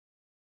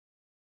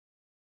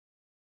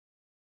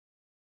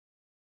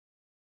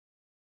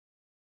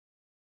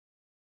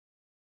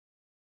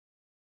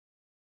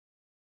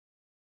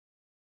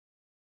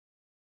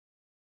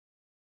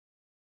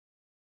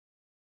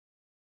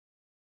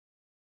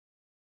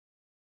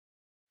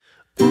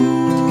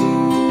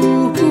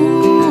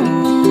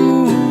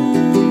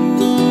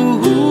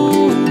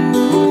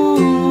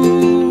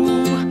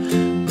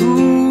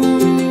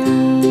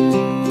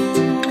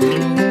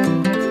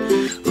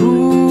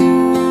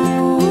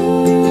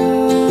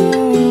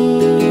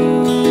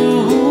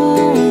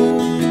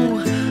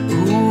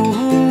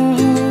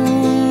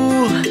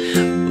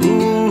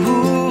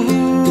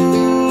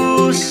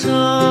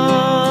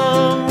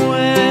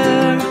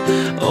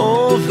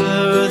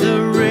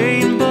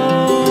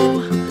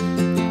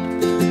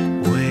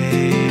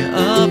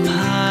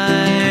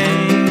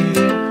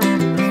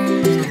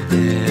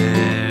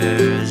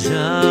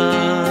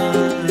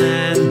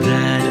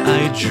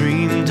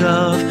Dreamed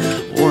of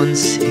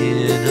once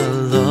in a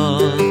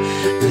lullaby.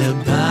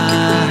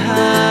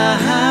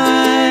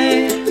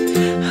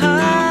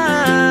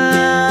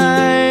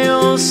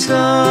 Oh,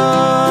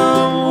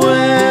 somewhere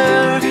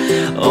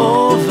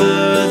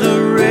over the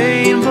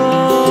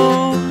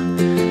rainbow,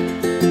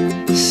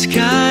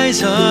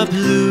 skies are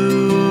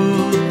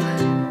blue,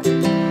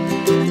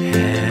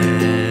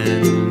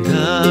 and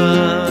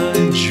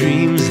the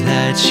dreams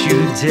that you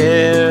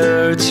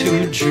dare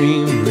to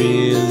dream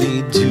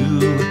really do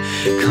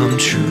come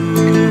true.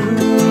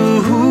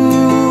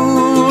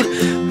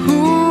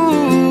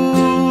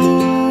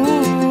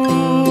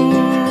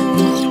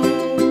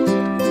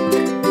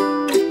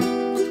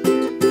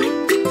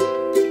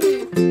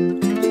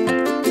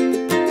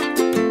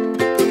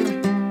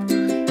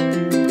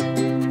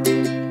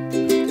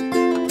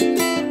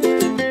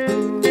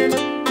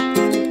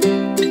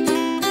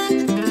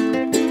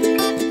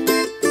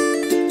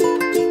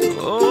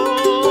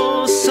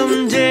 Oh,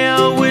 someday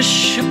I'll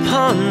wish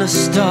upon a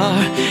star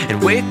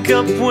and wake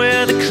up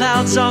where the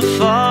clouds are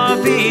far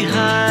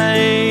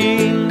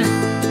behind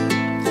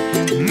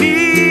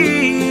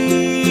me,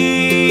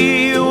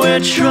 where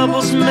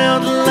troubles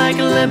melt like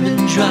lemon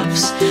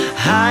drops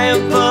high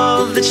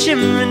above the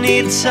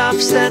chimney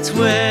tops. That's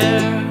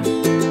where